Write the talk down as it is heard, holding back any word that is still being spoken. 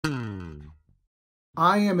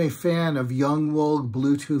I am a fan of Youngwolge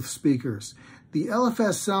Bluetooth speakers. The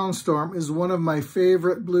LFS SoundStorm is one of my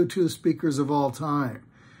favorite Bluetooth speakers of all time.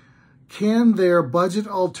 Can their budget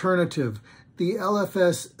alternative, the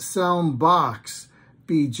LFS SoundBox,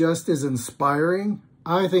 be just as inspiring?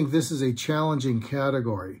 I think this is a challenging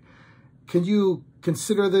category. Can you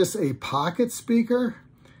consider this a pocket speaker?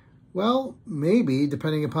 Well, maybe,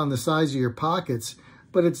 depending upon the size of your pockets,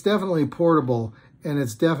 but it's definitely portable and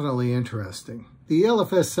it's definitely interesting. The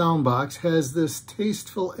LFS SoundBox has this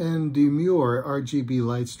tasteful and demure RGB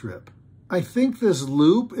light strip. I think this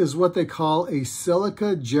loop is what they call a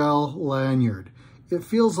silica gel lanyard. It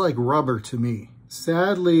feels like rubber to me.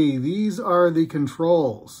 Sadly, these are the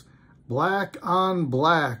controls. Black on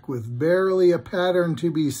black with barely a pattern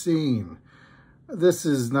to be seen. This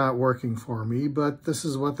is not working for me, but this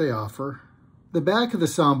is what they offer. The back of the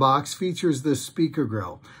SoundBox features this speaker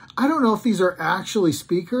grill. I don't know if these are actually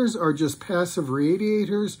speakers or just passive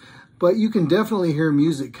radiators, but you can definitely hear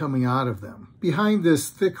music coming out of them. Behind this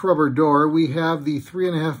thick rubber door, we have the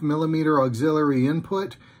 3.5mm auxiliary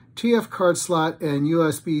input, TF card slot, and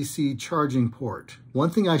USB-C charging port. One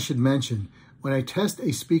thing I should mention, when I test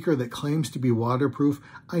a speaker that claims to be waterproof,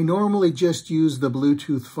 I normally just use the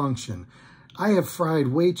Bluetooth function. I have fried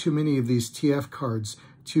way too many of these TF cards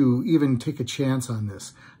to even take a chance on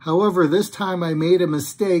this. However, this time I made a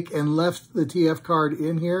mistake and left the TF card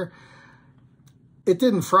in here. It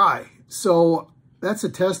didn't fry, so that's a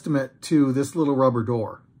testament to this little rubber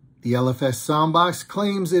door. The LFS SoundBox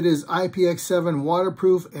claims it is IPX7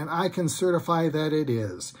 waterproof, and I can certify that it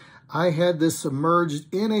is. I had this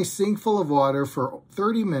submerged in a sink full of water for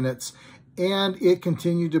 30 minutes, and it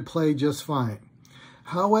continued to play just fine.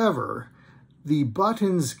 However, the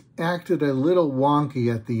buttons acted a little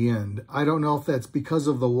wonky at the end. I don't know if that's because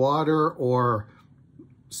of the water or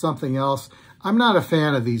something else. I'm not a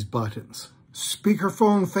fan of these buttons.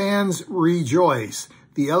 Speakerphone fans, rejoice.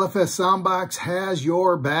 The LFS SoundBox has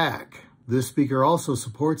your back. This speaker also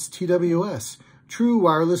supports TWS, True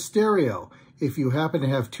Wireless Stereo. If you happen to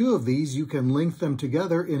have two of these, you can link them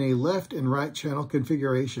together in a left and right channel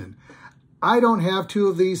configuration. I don't have two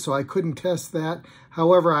of these, so I couldn't test that.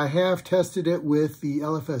 However, I have tested it with the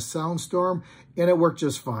LFS SoundStorm, and it worked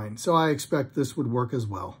just fine. So I expect this would work as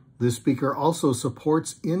well. This speaker also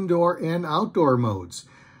supports indoor and outdoor modes.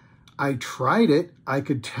 I tried it. I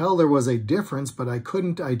could tell there was a difference, but I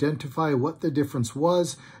couldn't identify what the difference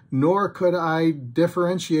was, nor could I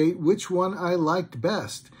differentiate which one I liked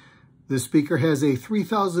best. This speaker has a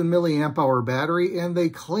 3000 milliamp hour battery, and they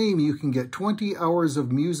claim you can get 20 hours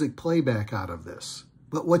of music playback out of this.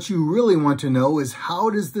 But what you really want to know is, how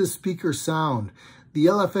does this speaker sound? The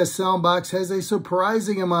LFS SoundBox has a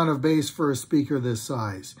surprising amount of bass for a speaker this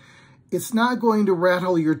size. It's not going to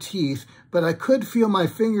rattle your teeth, but I could feel my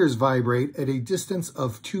fingers vibrate at a distance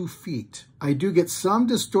of 2 feet. I do get some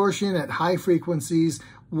distortion at high frequencies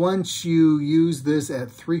once you use this at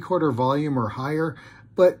 3/4 volume or higher,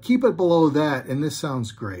 but keep it below that and this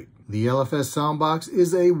sounds great. The LFS SoundBox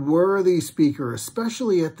is a worthy speaker,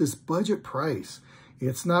 especially at this budget price.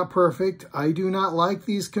 It's not perfect. I do not like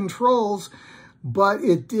these controls, but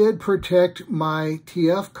it did protect my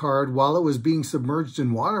TF card while it was being submerged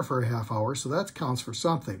in water for a half hour, so that counts for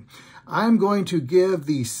something. I'm going to give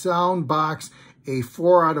the SoundBox a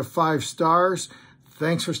 4 out of 5 stars.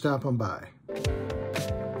 Thanks for stopping by.